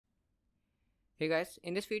Hey guys,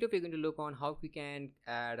 in this video we're going to look on how we can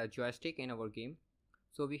add a joystick in our game.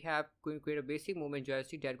 So we have going to create a basic movement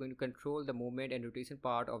joystick that is going to control the movement and rotation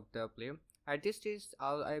part of the player. At this stage,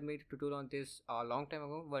 I made a tutorial on this a long time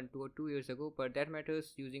ago, 2 years ago, but that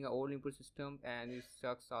matters using an old input system and it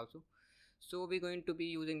sucks also. So we're going to be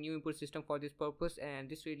using new input system for this purpose, and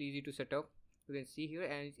this is really easy to set up. You can see here,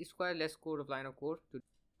 and it's quite less code of line of code.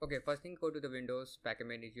 Okay, first thing, go to the Windows Package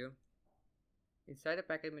Manager. Inside the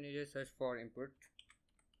package manager, search for input,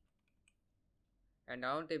 and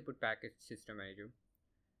now the input package system manager.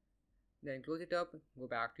 Then close it up, go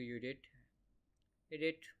back to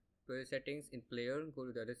edit player settings. In player, go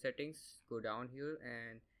to the other settings, go down here,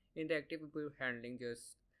 and in the active input handling,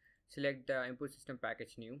 just select the input system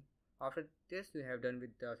package new. After this, you have done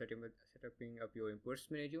with the setting up your inputs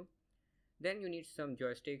manager. Then you need some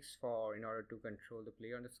joysticks in order to control the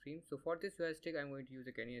player on the screen. So for this joystick, I'm going to use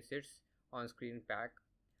the Kenny Assets on screen pack.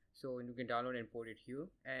 So you can download and import it here.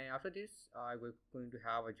 And after this, I'm going to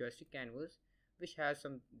have a joystick canvas which has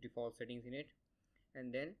some default settings in it.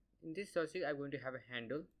 And then in this joystick, I'm going to have a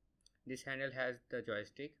handle. This handle has the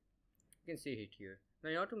joystick. You can see it here.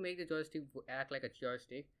 Now in order to make the joystick act like a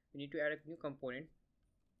joystick, we need to add a new component.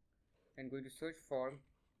 I'm going to search for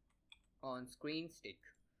on screen stick.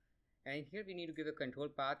 And here we need to give a control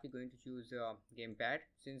path. We're going to choose gamepad,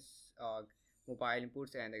 since mobile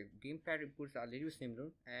inputs and the gamepad inputs are a little similar,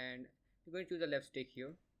 and we're going to choose the left stick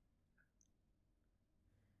here.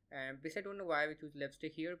 And this, I don't know why we choose left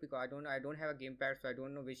stick here, because I don't have a gamepad, so I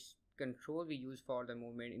don't know which control we use for the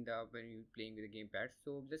movement when you're playing with the gamepad.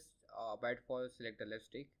 So let's by default select the left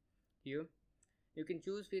stick here. You can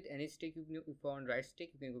choose with any stick. If you want right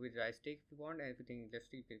stick, you can go with right stick if you want, and if you think left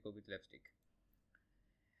stick, you can go with left stick.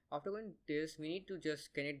 After going this, we need to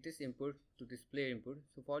just connect this input to this player input.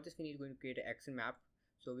 So for this, we need to create an action map.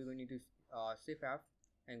 So we're going to do Shift F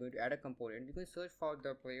and going to add a component. You can search for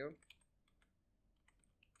the player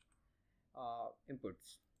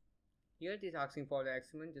inputs. Here it is asking for the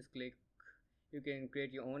action. Just click. You can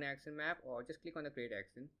create your own action map, or just click on the create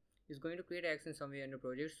action. It's going to create action somewhere in the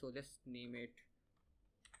project. So let's name it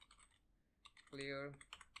player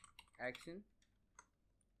action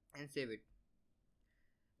and save it.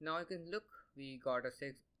 Now you can look, we got a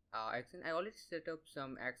 6 action. I already set up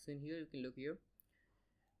some action here. You can look here.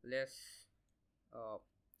 Let's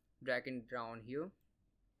drag it down here.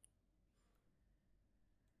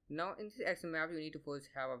 Now in this action map, you need to first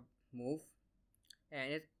have a move,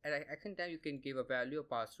 and at action time you can give a value or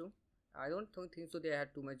pass through. I don't think so they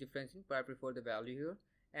have too much difference, but I prefer the value here.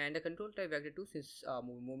 And the control type vector 2, since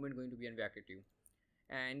movement going to be on vector 2.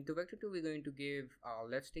 And to vector 2, we're going to give our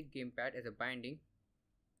left stick gamepad as a binding.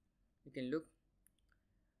 You can look,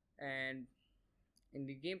 and in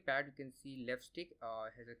the gamepad you can see left stick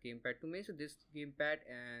has a gamepad 2 so this gamepad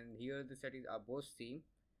and here the settings are both same.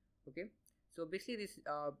 Okay, so basically this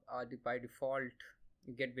by default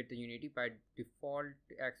you get with the Unity by default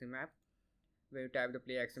action map, where you type the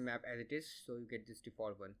play action map as it is, so you get this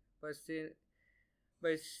default one. But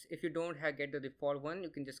if you don't get the default one, you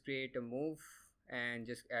can just create a move and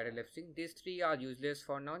just add a left stick. These three are useless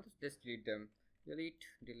for now, just delete them. Delete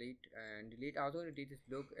and delete. Also delete this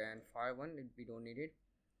look and fire one, we don't need it.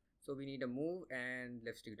 So we need a move and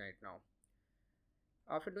left stick right now.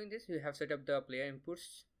 After doing this, we have set up the player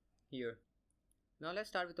inputs here. Now let's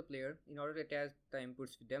start with the player. In order to attach the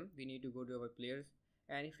inputs with them, we need to go to our players,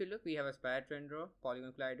 and if you look, we have a spider renderer,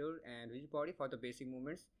 polygon collider, and rigid body for the basic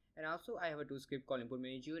movements. And also I have a 2 script called input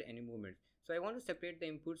manager and new movements. So I want to separate the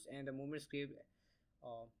inputs and the movement script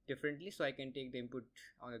differently, so I can take the input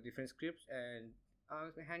on the different scripts and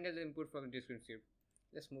handle the input from the different script.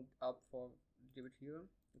 Let's move up for give it here.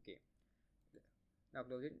 Okay, now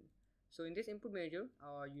close it. So in this input manager,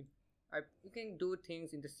 you can do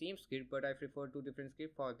things in the same script, but I prefer 2 different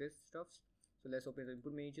scripts for this stuff. So let's open the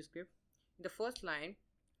input manager script. In the first line,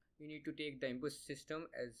 you need to take the input system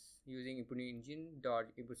as using input engine dot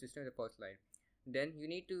input system as the first line. Then you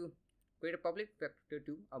need to create a public vector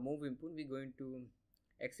to a move input. We're going to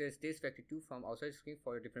access this vector 2 from outside screen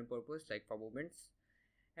for a different purpose, like for movements.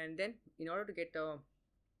 And then in order to get the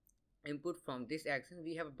input from this action,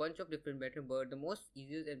 we have a bunch of different methods, but the most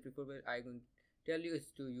easiest and preferable I'm going to tell you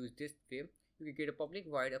is to use this way. You can create a public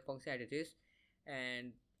void, a function as it is,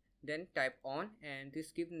 and then type on, and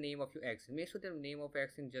this give the name of your action. Make sure the name of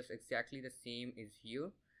action just exactly the same is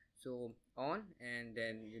here. So on, and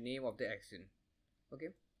then the name of the action. Okay,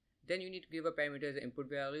 then you need to give a parameter as input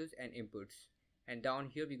values and inputs. And down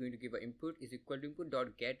here we're going to give an input is equal to input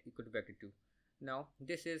dot get equal to vector 2. Now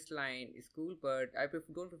this is line is cool, but I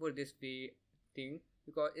don't prefer this way thing,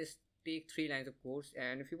 because it's take 3 lines of codes,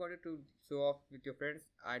 and if you wanted to show off with your friends,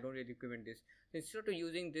 I don't really recommend this. So instead of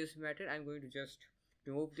using this method, I'm going to just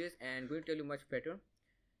remove this and going to tell you much better.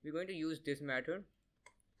 We're going to use this method,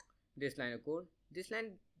 this line of code. This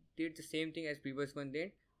line did the same thing as previous one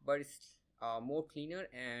did, but it's more cleaner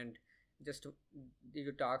and just did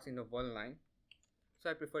your tasks in the one line. So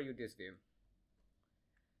I prefer you this way.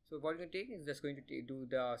 So what we're going to take is just going to do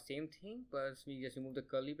the same thing, but we just remove the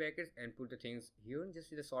curly brackets and put the things here. Just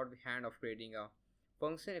see the shorthand of creating a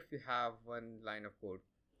function if you have one line of code.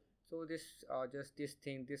 So this just this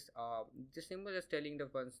thing, this symbol is telling the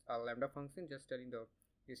lambda function, just telling the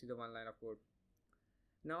this is the one line of code.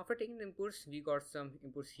 Now after taking the inputs, we got some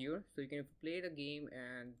inputs here, so you can play the game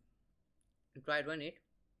and try run it.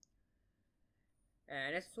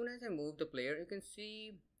 And as soon as I move the player, you can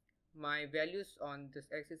see my values on this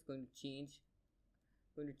axis going to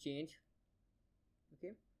change.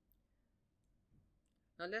 Okay,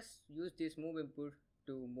 now let's use this move input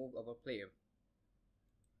to move our player.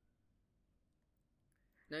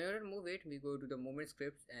 Now in order to move it, we go to the movement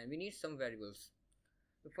scripts and we need some variables.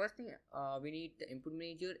 The first thing, we need the input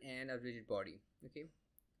manager and a rigid body. Okay,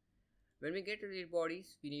 when we get the rigid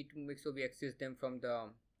bodies, we need to make sure we access them from the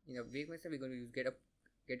wake method. We're going to use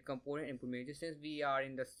get component input manager. Since we are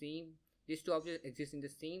in the same, these two objects exist in the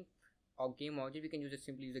same game object, we can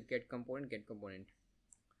simply use a get component.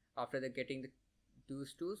 After the getting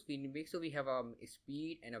those tools, we make sure we have a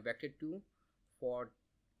speed and a vector 2 for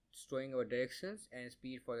storing our directions, and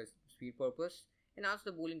speed for the speed purpose, and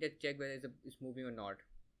also the boolean that check whether it's moving or not.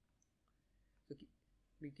 So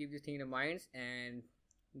we keep this thing in the minds and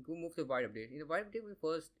go move to void update. In the void update, we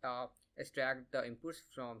first extract the inputs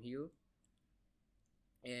from here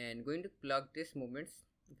and going to plug this movements.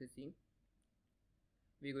 If you see,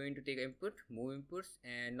 we're going to take input, move inputs,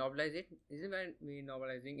 and normalize it. This is why we're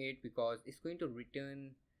normalizing it, because it's going to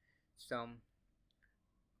return some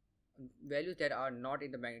values that are not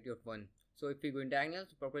in the magnitude of 1. So if we go in diagonal,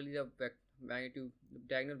 so properly the magnitude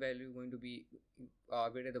diagonal value is going to be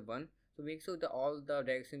greater than 1. So make sure that all the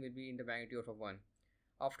direction will be in the magnitude of 1.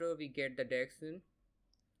 After we get the direction,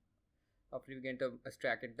 after we get the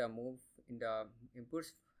extracted the move in the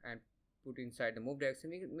inputs and put inside the move direction,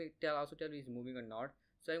 we also tell is moving or not.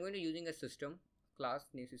 So I'm going to using a system class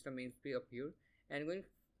name system namespace up here, and I'm going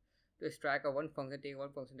to extract a one function, take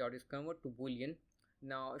one function dot is convert to boolean.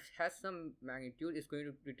 Now if it has some magnitude, it's going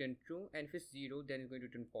to return true, and if it's 0, then it's going to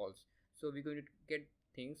return false. So we're going to get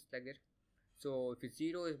things like that. So if it's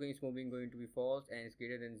 0, it's moving going to be false, and it's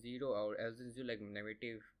greater than 0 or else than 0, like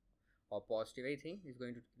negative or positive anything, is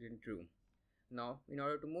going to return true. Now in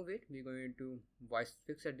order to move it, we're going to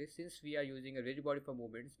fix at this. Since we are using a rigid body for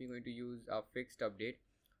movements, we're going to use a fixed update.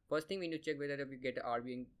 First thing, we need to check whether we get the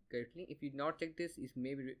RB correctly. If you not check this, it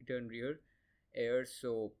may return error.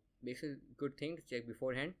 So basically good thing to check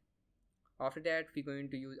beforehand. After that, we're going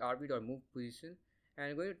to use RB or move position,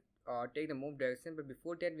 and we're going to take the move direction, but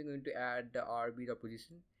before that we're going to add the RB or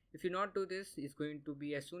position. If you not do this, it's going to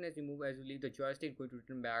be as soon as you move, as you leave the joystick, it's going to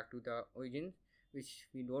return back to the origin, which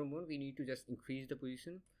we don't want. We need to just increase the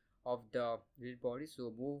position of the rigid body.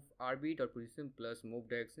 So move RB dot position plus move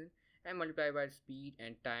direction and multiply by speed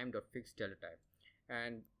and time dot fixed delta type,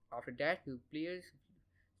 and after that your players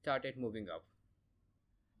started moving up.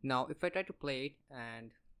 Now if I try to play it and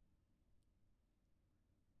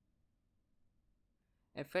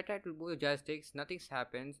if I try to move the joysticks, nothing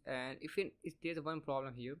happens. And if there's one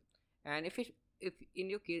problem here, and if in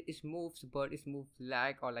your case it moves, but it moves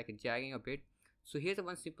lag or like a jagging a bit. So here's a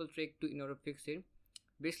one simple trick in order to fix it.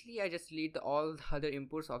 Basically I just delete all the other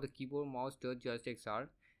inputs of the keyboard, mouse, joysticks are,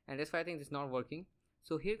 and that's why I think it's not working.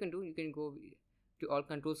 So here you can go to all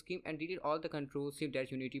control scheme and delete all the control scheme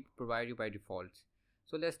that Unity provide you by default.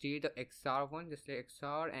 So let's delete the XR one, just say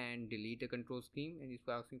XR and delete the control scheme, and it's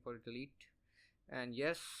asking for delete, and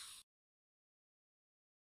yes.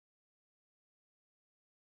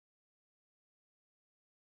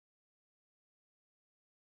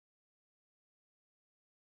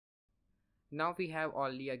 Now we have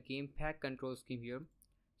only a gamepad control scheme here,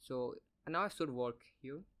 so now it should work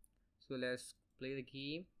here. So let's play the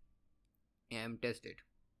game and test it.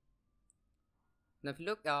 Now if you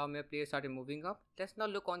look, my player started moving up. Let's now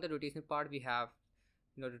look on the rotation part. We have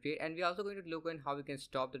rotate, and we're also going to look on how we can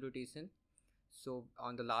stop the rotation. So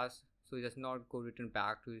on the last, so it does not go return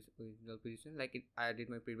back to its original position like I did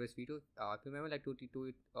my previous video. If you remember, like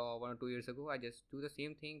 1 or 2 years ago, I just do the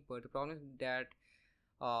same thing, but the problem is that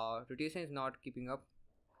rotation is not keeping up.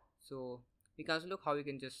 So we can also look how we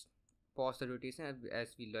can just pause the rotation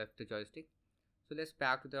as we left the joystick. So let's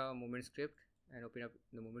back to the movement script and open up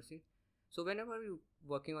the movement scene. So whenever you're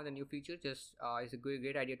working on a new feature, just it's a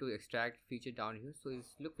great idea to extract feature down here, so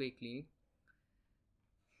it's look very clean.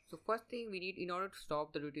 So first thing we need, in order to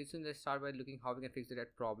stop the rotation, let's start by looking how we can fix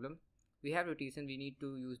that problem. We have rotation, we need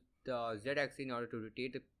to use the z-axis in order to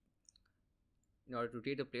rotate the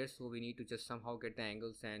player, so we need to just somehow get the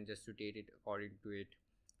angles and just rotate it according to it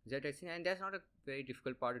z-axis, and that's not a very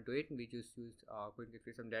difficult part to do it. We just use going to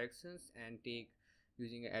create some directions and take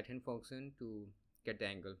using an add-in function to get the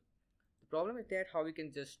angle. The problem is that how we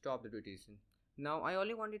can just stop the rotation. Now I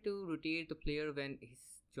only wanted to rotate the player when his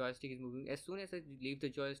joystick is moving. As soon as I leave the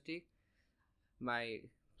joystick, my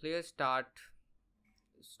player stop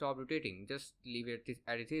rotating. Just leave it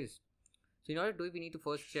as it is. So in order to do it, we need to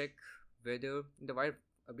first check whether the while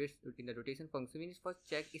updates in the rotation function, we need to first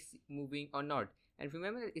check is moving or not. And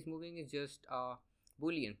remember that is moving is just a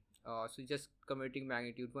boolean, so just converting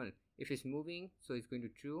magnitude 1. If it's moving, so it's going to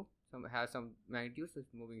true, has some magnitude, so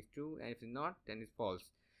it's moving is true, and if it's not, then it's false.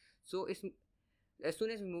 So it's as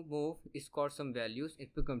soon as we move, it's got some values,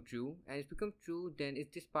 it become true, and it's become true, then is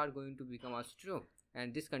this part going to become as true,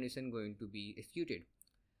 and this condition going to be executed.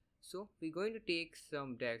 So we're going to take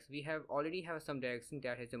some direction. We already have some direction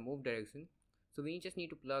that has a move direction, so we just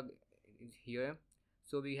need to plug it here.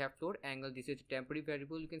 So we have float angle, this is a temporary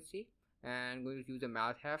variable, you can see, and going to use a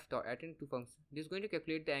math_add-in to function. This is going to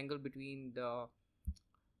calculate the angle between the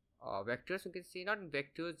vectors. You can see not in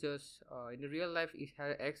vectors, just in the real life it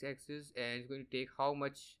has x-axis, and it's going to take how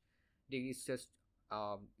much degrees just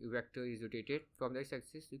vector is rotated from the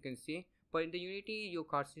x-axis, you can see. But in the Unity, your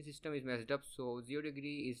coordinate system is messed up, so 0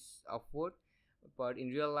 degree is upward, but in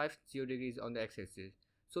real life 0 degree is on the x-axis.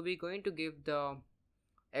 So we're going to give the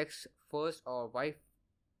x first or y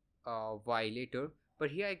later,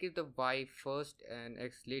 but here I give the y first and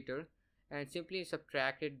x later, and simply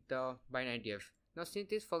subtracted the by 90f. Now since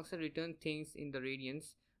this function returns things in the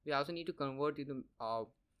radians, we also need to convert it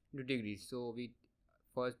into degrees. So we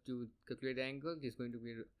first to calculate the angle, this is going to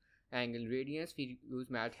be angle radians. We use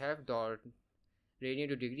math_have dot radian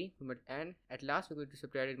to degree, and at last we're going to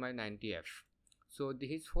subtract it by 90f. So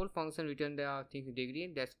his whole function return the things in degree,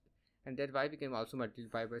 and that's why we can also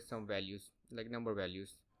multiply by some values like number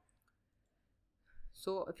values.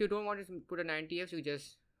 So if you don't want to put a 90f, you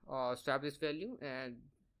just swap this value and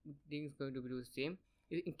things going to be the same.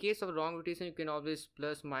 In case of wrong rotation, you can always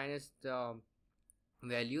plus minus the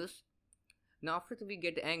values. Now after we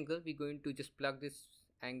get the angle, we're going to just plug this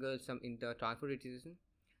angle some in the transfer rotation.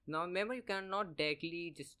 Now remember, you cannot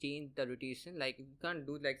directly just change the rotation, like you can't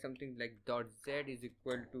do like something like dot z is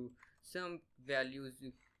equal to some values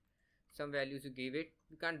you give it.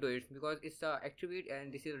 You can't do it because it's a attribute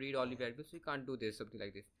and this is a read only variable, so you can't do this, something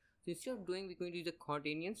like this. So instead of doing, we're going to use a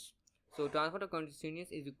continuance. So transfer to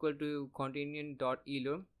continuance is equal to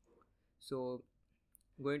continuance.euler. So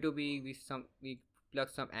going to be we plug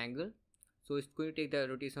some angle, so it's going to take the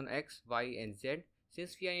rotation x, y and z.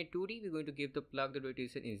 Since we are in 2D, we're going to give the plug the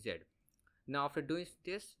rotation in z. Now after doing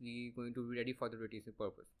this, we're going to be ready for the rotation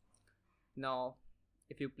purpose. Now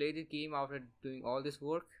if you play the game after doing all this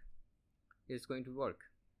work, it's going to work,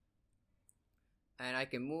 and I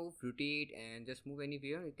can move, rotate and just move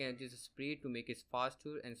anywhere. You can just spray it to make it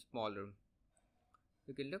faster and smaller.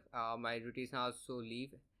 You can look, my rotation also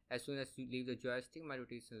leave. As soon as you leave the joystick, my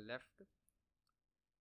rotation left.